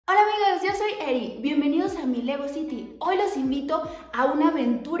yo soy Eri, bienvenidos a mi Lego City. Hoy los invito a una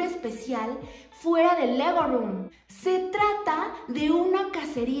aventura especial fuera del Lego Room. Se trata de una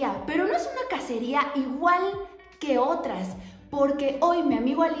cacería, pero no es una cacería igual que otras, porque hoy mi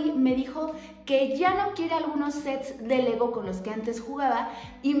amigo Ali me dijo que ya no quiere algunos sets de Lego con los que antes jugaba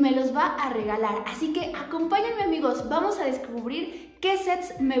y me los va a regalar. Así que acompáñenme, amigos, vamos a descubrir qué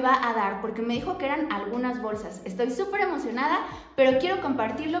sets me va a dar, porque me dijo que eran algunas bolsas. Estoy súper emocionada, pero quiero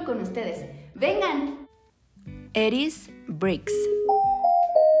compartirlo con ustedes. ¡Vengan! Eris Bricks.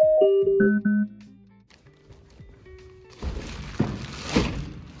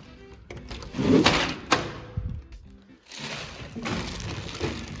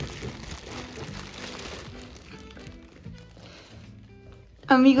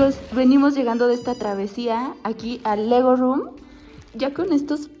 Amigos, venimos llegando de esta travesía aquí al Lego Room, ya con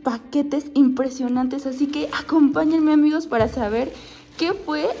estos paquetes impresionantes, así que acompáñenme, amigos, para saber qué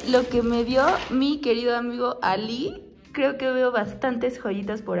fue lo que me dio mi querido amigo Ali. Creo que veo bastantes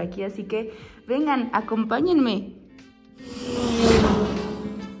joyitas por aquí, así que vengan, acompáñenme.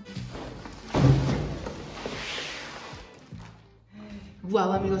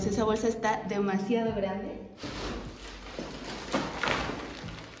 Wow, amigos, esa bolsa está demasiado grande.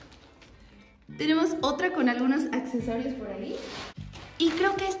 Tenemos otra con algunos accesorios por ahí. Y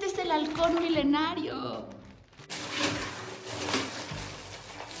creo que este es el halcón milenario.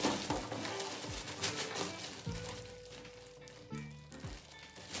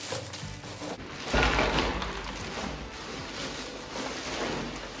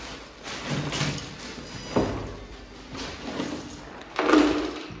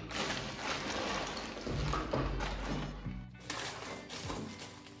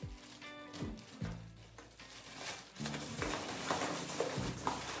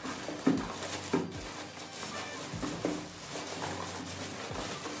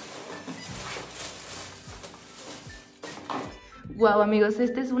 Wow, amigos,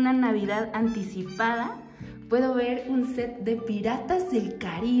 esta es una Navidad anticipada. Puedo ver un set de Piratas del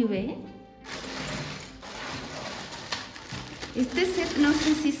Caribe. Este set no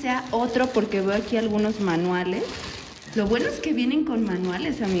sé si sea otro porque veo aquí algunos manuales. Lo bueno es que vienen con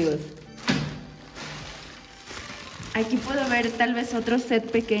manuales, amigos. Aquí puedo ver tal vez otro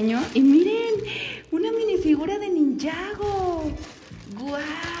set pequeño. Y miren, una minifigura de Ninjago.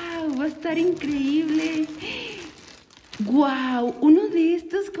 ¡Guau! Va a estar increíble. ¡Wow! Uno de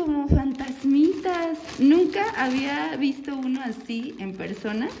estos como fantasmitas. Nunca había visto uno así en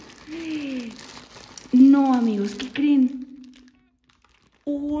persona. No, amigos, ¿qué creen?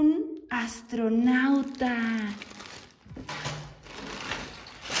 Un astronauta.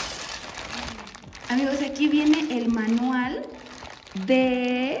 Amigos, aquí viene el manual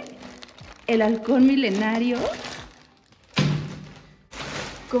de el halcón milenario.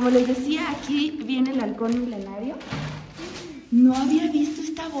 Como les decía, aquí viene el halcón milenario. No había visto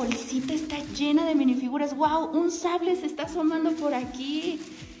esta bolsita, está llena de minifiguras. ¡Wow! Un sable se está asomando por aquí.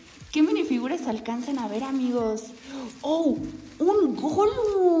 ¿Qué minifiguras alcanzan a ver, amigos? ¡Oh! ¡Un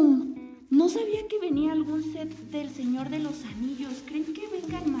Gollum! No sabía que venía algún set del Señor de los Anillos. ¿Creen que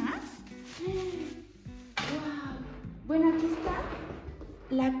vengan más? ¡Wow! Bueno, aquí está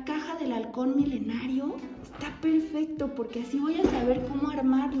la caja del halcón milenario. Está perfecto porque así voy a saber cómo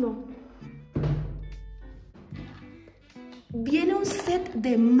armarlo. Viene un set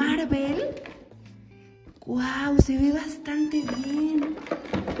de Marvel. ¡Wow! Se ve bastante bien.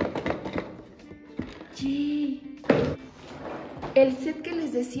 Yeah. El set que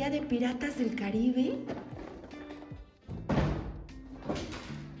les decía de Piratas del Caribe.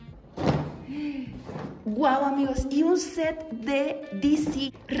 ¡Wow, amigos! Y un set de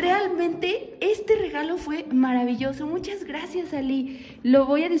DC. Realmente este regalo fue maravilloso. Muchas gracias, Ali. Lo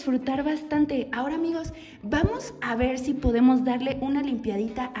voy a disfrutar bastante. Ahora, amigos, vamos a ver si podemos darle una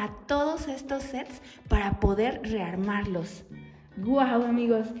limpiadita a todos estos sets para poder rearmarlos. ¡Wow,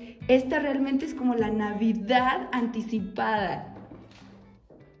 amigos! Esta realmente es como la Navidad anticipada.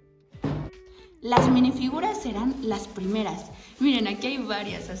 Las minifiguras serán las primeras. Miren, aquí hay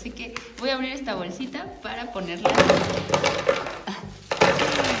varias, así que voy a abrir esta bolsita para ponerlas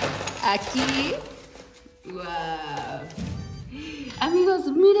aquí. ¡Wow!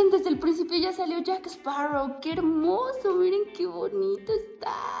 Amigos, miren, desde el principio ya salió Jack Sparrow. ¡Qué hermoso! Miren qué bonito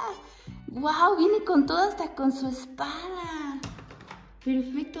está. ¡Wow! Viene con todo, hasta con su espada.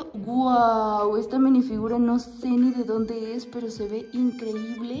 Perfecto. ¡Wow! Esta minifigura no sé ni de dónde es, pero se ve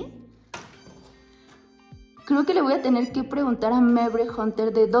increíble. Creo que le voy a tener que preguntar a Mebre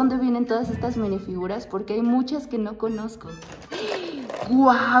Hunter de dónde vienen todas estas minifiguras, porque hay muchas que no conozco.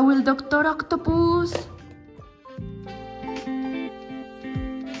 ¡Guau! ¡El Doctor Octopus!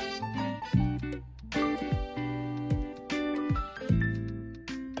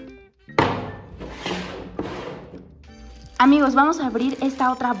 Amigos, vamos a abrir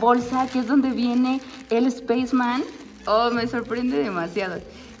esta otra bolsa que es donde viene el Spaceman. Oh, me sorprende demasiado.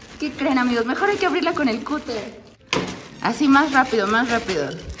 ¿Qué creen, amigos? Mejor hay que abrirla con el cúter. Así más rápido,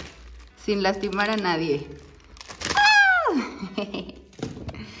 sin lastimar a nadie. ¡Ah!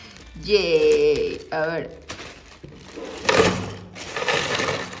 ¡Yay! A ver.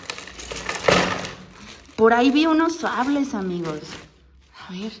 Por ahí vi unos sables, amigos.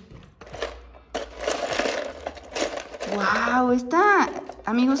 A ver. ¡Wow!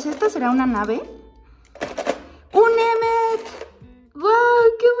 Amigos, ¿esta será una nave? ¡Un Emmet! ¡Wow!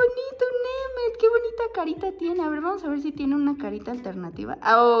 ¡Qué bonito un Emmet! ¡Qué bonita carita tiene! A ver, vamos a ver si tiene una carita alternativa.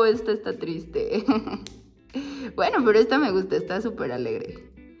 ¡Oh! Esta está triste. Bueno, pero esta me gusta, está súper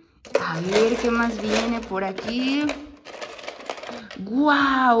alegre. A ver, ¿qué más viene por aquí?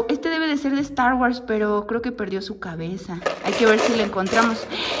 ¡Wow! Este debe de ser de Star Wars, pero creo que perdió su cabeza. Hay que ver si lo encontramos.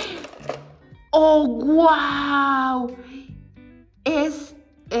 ¡Oh, wow! ¿Es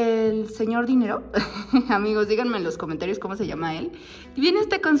el señor Dinero? Amigos, díganme en los comentarios cómo se llama él. Y viene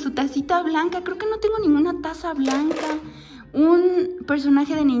con su tacita blanca. Creo que no tengo ninguna taza blanca. Un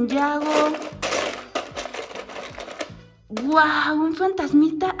personaje de Ninjago. ¡Wow! Un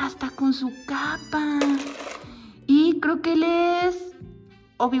fantasmita hasta con su capa. Y creo que él es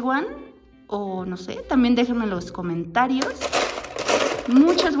Obi-Wan. O no sé, también déjenme en los comentarios.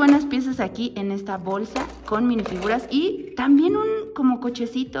 Muchas buenas piezas aquí en esta bolsa con minifiguras y también un como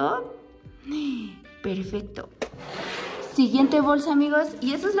cochecito. Perfecto. Siguiente bolsa, amigos,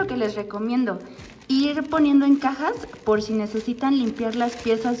 y eso es lo que les recomiendo. Ir poniendo en cajas por si necesitan limpiar las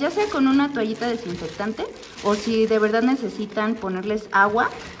piezas, ya sea con una toallita desinfectante o si de verdad necesitan ponerles agua.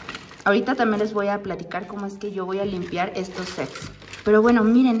 Ahorita también les voy a platicar cómo es que yo voy a limpiar estos sets. Pero bueno,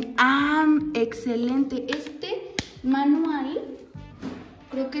 miren, excelente. Este manual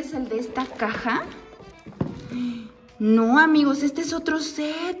creo que es el de esta caja. No, amigos, este es otro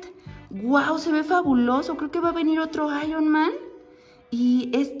set. ¡Wow! Se ve fabuloso. Creo que va a venir otro Iron Man.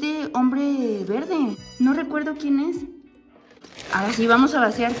 Y este hombre verde. No recuerdo quién es. Ahora sí, vamos a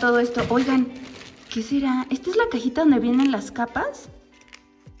vaciar todo esto. Oigan, ¿qué será? ¿Esta es la cajita donde vienen las capas?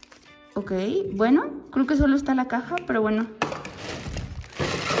 Ok, bueno, creo que solo está la caja, pero bueno.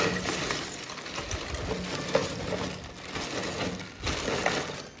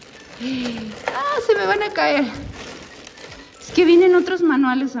 ¡Ah! Se me van a caer. Es que vienen otros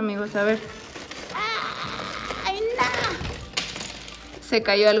manuales, amigos. A ver. ¡Ay, no! Se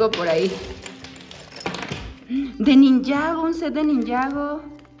cayó algo por ahí. De Ninjago, un set de Ninjago.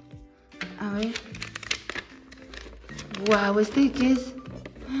 A ver. ¡Wow! ¿Este qué es?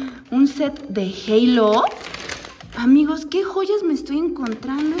 Un set de Halo. Amigos, qué joyas me estoy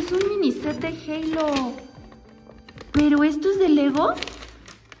encontrando. Es un mini set de Halo. ¿Pero esto es de Lego?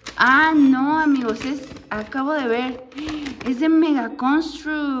 Ah, no, amigos, acabo de ver, es de Mega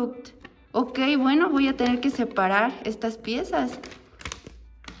Construct. Ok, bueno, voy a tener que separar estas piezas.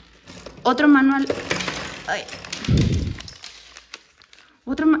 Otro manual. Ay.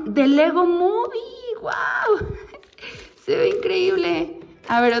 De Lego Movie. ¡Wow! Se ve increíble.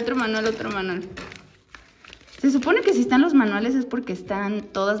 A ver, otro manual. Se supone que si están los manuales es porque están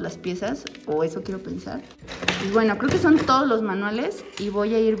todas las piezas, o eso quiero pensar. Y bueno, creo que son todos los manuales y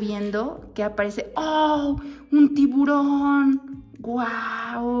voy a ir viendo qué aparece. ¡Oh! ¡Un tiburón!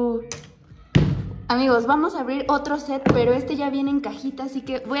 ¡Guau! Amigos, vamos a abrir otro set, pero este ya viene en cajita, así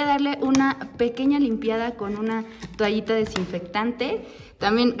que voy a darle una pequeña limpiada con una toallita desinfectante.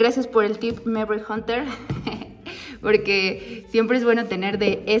 También gracias por el tip, Maverick Hunter. Porque siempre es bueno tener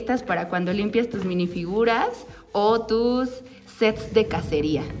de estas para cuando limpias tus minifiguras o tus sets de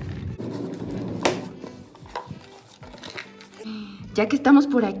cacería. Ya que estamos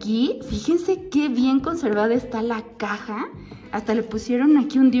por aquí, fíjense qué bien conservada está la caja. Hasta le pusieron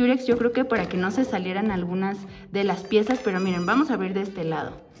aquí un Durex, yo creo que para que no se salieran algunas de las piezas. Pero miren, vamos a ver de este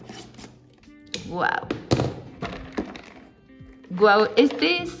lado. ¡Wow! ¡Wow!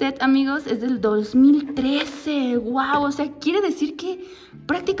 Este set, amigos, es del 2013. ¡Wow! O sea, quiere decir que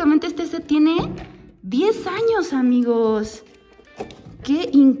prácticamente este set tiene 10 años, amigos. ¡Qué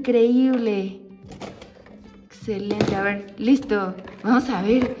increíble! Excelente. A ver, listo. Vamos a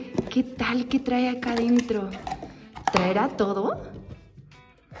ver qué tal, qué trae acá adentro. ¿Traerá todo?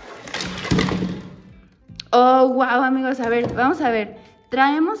 ¡Oh, wow, amigos! A ver, vamos a ver.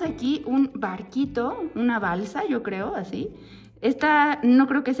 Traemos aquí un barquito, una balsa, yo creo, así. Esta no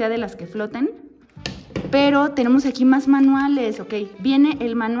creo que sea de las que floten, pero tenemos aquí más manuales, ok. Viene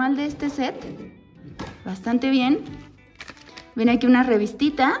el manual de este set, bastante bien. Viene aquí una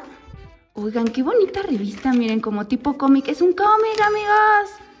revistita. Oigan, qué bonita revista, miren, como tipo cómic. Es un cómic,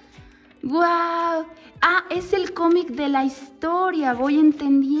 amigos. ¡Guau! Ah, es el cómic de la historia, voy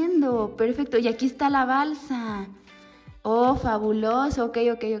entendiendo. Perfecto, y aquí está la balsa. Oh, fabuloso, ok.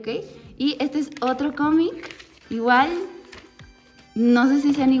 Y este es otro cómic, igual, no sé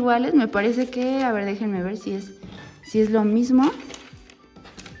si sean iguales, me parece que, a ver, déjenme ver si es lo mismo.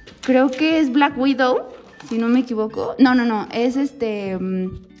 Creo que es Black Widow, si no me equivoco. No, es es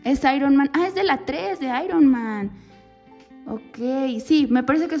Iron Man. Ah, es de la 3, de Iron Man. Ok, sí, me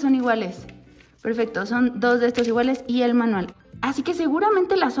parece que son iguales. Perfecto, son dos de estos iguales y el manual. Así que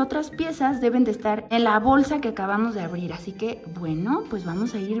seguramente las otras piezas deben de estar en la bolsa que acabamos de abrir. Así que, bueno, pues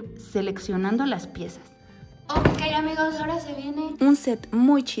vamos a ir seleccionando las piezas. Ok, amigos, ahora se viene un set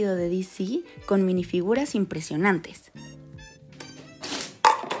muy chido de DC con minifiguras impresionantes.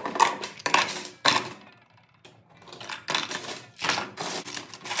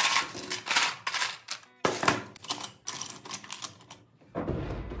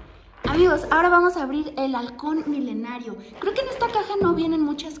 Amigos, ahora vamos a abrir el halcón milenario. Creo que en esta caja no vienen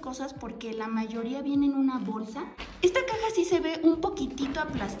muchas cosas porque la mayoría viene en una bolsa. Esta caja sí se ve un poquitito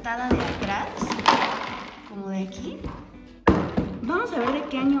aplastada de atrás, como de aquí. Vamos a ver de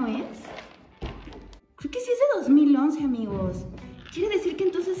qué año es. Creo que sí es de 2011, amigos. Quiere decir que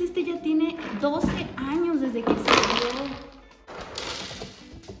entonces este ya tiene 12 años desde que salió.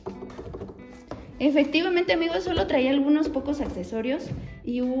 Efectivamente, amigos, solo traía algunos pocos accesorios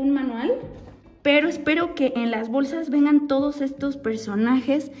y un manual, pero espero que en las bolsas vengan todos estos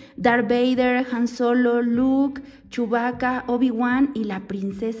personajes: Darth Vader, Han Solo, Luke, Chewbacca, Obi-Wan y la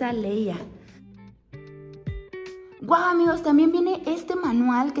princesa Leia. Guau, amigos, también viene este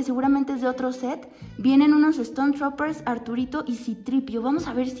manual que seguramente es de otro set. Vienen unos Stone Troopers, Arturito y Citripio. Vamos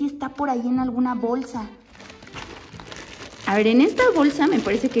a ver si está por ahí en alguna bolsa. A ver, en esta bolsa me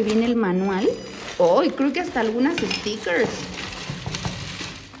parece que viene el manual. Oh, y creo que hasta algunas stickers.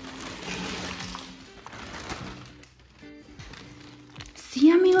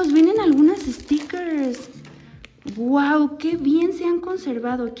 Sí, amigos, vienen algunas stickers. ¡Wow! ¡Qué bien se han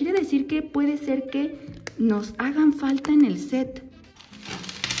conservado! Quiere decir que puede ser que nos hagan falta en el set.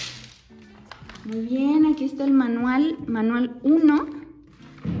 Muy bien, aquí está el manual. Manual 1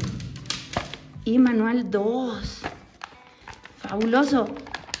 y manual 2. ¡Fabuloso!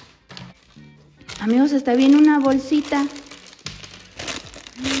 Amigos, hasta viene una bolsita.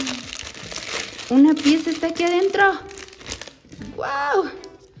 Una pieza está aquí adentro. ¡Wow!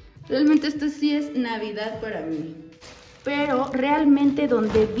 Realmente esto sí es Navidad para mí. Pero realmente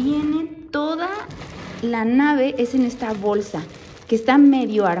donde viene toda la nave es en esta bolsa, que está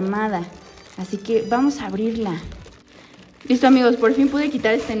medio armada. Así que vamos a abrirla. Listo, amigos, por fin pude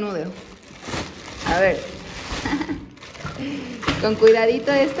quitar este nudo. A ver. Con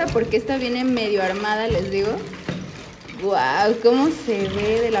cuidadito esta, porque esta viene medio armada, les digo. ¡Wow! ¿Cómo se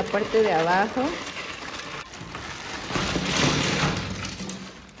ve de la parte de abajo?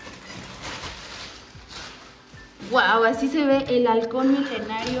 ¡Wow! Así se ve el halcón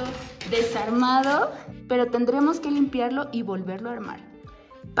milenario desarmado, pero tendremos que limpiarlo y volverlo a armar.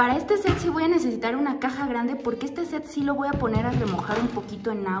 Para este set sí voy a necesitar una caja grande, porque este set sí lo voy a poner a remojar un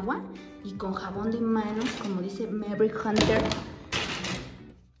poquito en agua y con jabón de manos, como dice Maverick Hunter.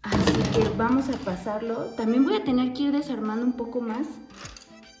 Así que vamos a pasarlo. También voy a tener que ir desarmando un poco más.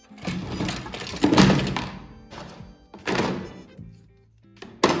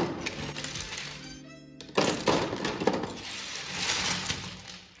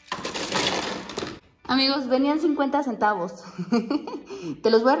 Amigos, venían 50 centavos. Te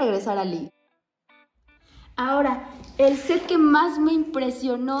los voy a regresar, Ali. Ahora, el set que más me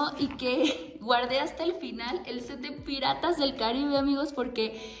impresionó y que guardé hasta el final, el set de Piratas del Caribe, amigos,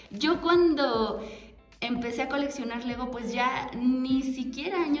 porque yo cuando empecé a coleccionar Lego, pues ya ni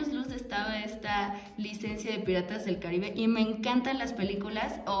siquiera años luz estaba esta licencia de Piratas del Caribe y me encantan las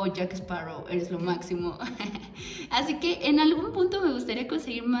películas. Oh, Jack Sparrow, eres lo máximo. Así que en algún punto me gustaría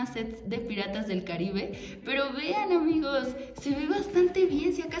conseguir más sets de Piratas del Caribe, pero vean, amigos, se ve bastante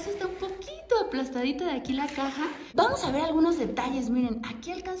bien. Si acaso está un poquito aplastadita de aquí la caja. Vamos a ver algunos detalles. Miren,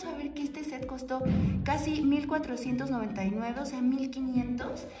 aquí alcanzo a ver que este set costó casi 1,499, o sea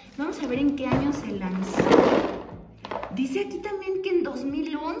 1,500. Vamos a ver en qué año se lanzó. Dice aquí también que en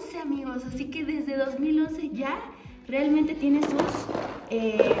 2011, amigos, así que desde 2011 ya realmente tiene sus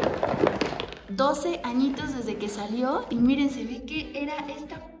 12 añitos desde que salió. Y miren, se ve que era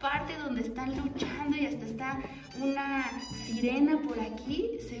esta parte donde están luchando y hasta está una sirena por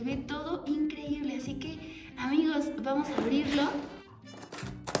aquí. Se ve todo increíble, así que, amigos, vamos a abrirlo.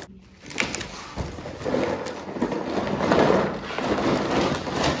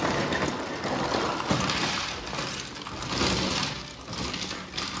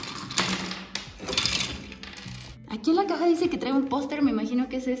 dice que trae un póster, me imagino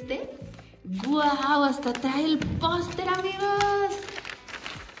que es este. ¡Guau! Hasta trae el póster, amigos.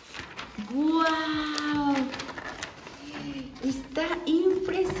 ¡Guau! Está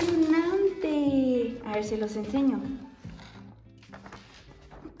impresionante. A ver si los enseño.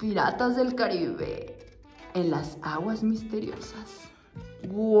 Piratas del Caribe en las aguas misteriosas.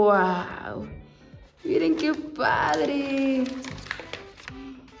 ¡Guau! Miren qué padre.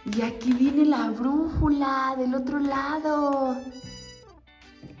 Y aquí viene la brújula del otro lado.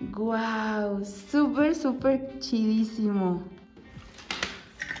 ¡Guau! Súper, súper chidísimo.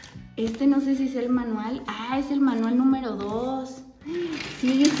 Este no sé si es el manual. Ah, es el manual número 2.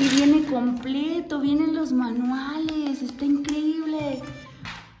 Sí, sí viene completo. Vienen los manuales. Está increíble.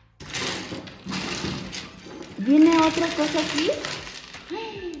 ¿Viene otra cosa aquí?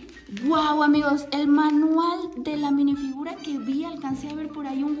 ¡Wow, amigos! El manual de la minifigura que vi, alcancé a ver por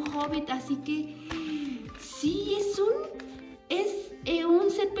ahí un hobbit, así que sí, es un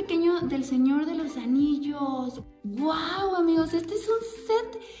set pequeño del Señor de los Anillos. ¡Wow, amigos! Este es un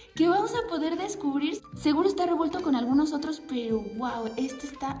set que vamos a poder descubrir. Seguro está revuelto con algunos otros, pero ¡wow! Este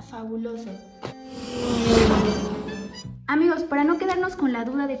está fabuloso. Amigos, para no quedarnos con la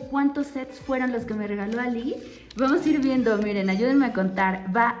duda de cuántos sets fueron los que me regaló Ali, vamos a ir viendo, miren, ayúdenme a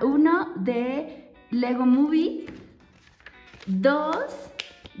contar. Va uno de Lego Movie, 2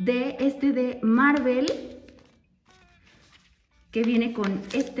 de Marvel, que viene con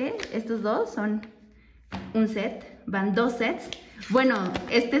estos dos son un set, van 2 sets. Bueno,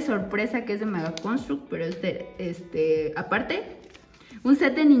 sorpresa que es de Mega Construct, pero aparte. Un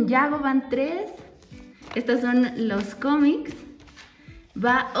set de Ninjago, van 3. Estos son los cómics.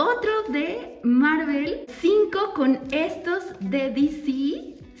 Va otro de Marvel. 5 con estos de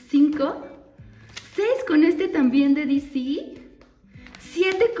DC. 5. 6 con este también de DC.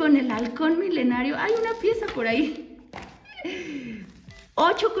 7 con el halcón milenario. Hay una pieza por ahí.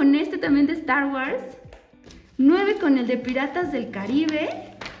 8 con este también de Star Wars. 9 con el de Piratas del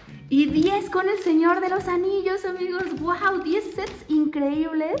Caribe. Y 10 con el Señor de los Anillos, amigos. ¡Wow! 10 sets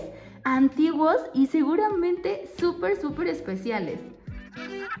increíbles, antiguos y seguramente súper, súper especiales.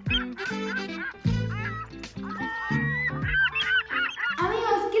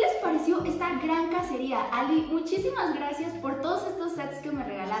 Amigos, ¿qué les pareció esta gran cacería? Ali, muchísimas gracias por todos estos sets que me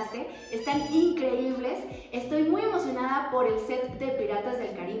regalaste. Están increíbles. Estoy muy emocionada por el set de Piratas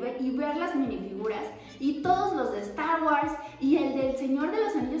del Caribe y ver las minifiguras. Y todos los de Star Wars y el del Señor de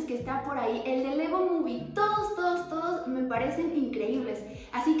los Anillos que está por ahí, el de Lego Movie, todos me parecen increíbles.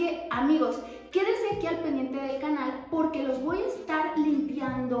 Así que, amigos, quédense aquí al pendiente del canal porque los voy a estar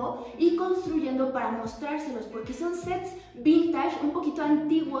limpiando y construyendo para mostrárselos, porque son sets vintage, un poquito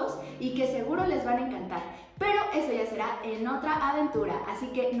antiguos y que seguro les van a encantar. Pero eso ya será en otra aventura, así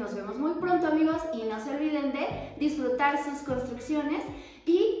que nos vemos muy pronto, amigos, y no se olviden de disfrutar sus construcciones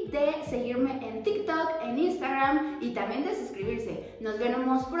y de seguirme en TikTok, en Instagram y también de suscribirse. Nos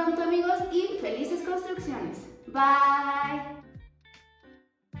vemos pronto, amigos, y felices construcciones. Bye.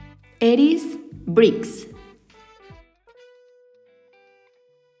 Eris Bricks.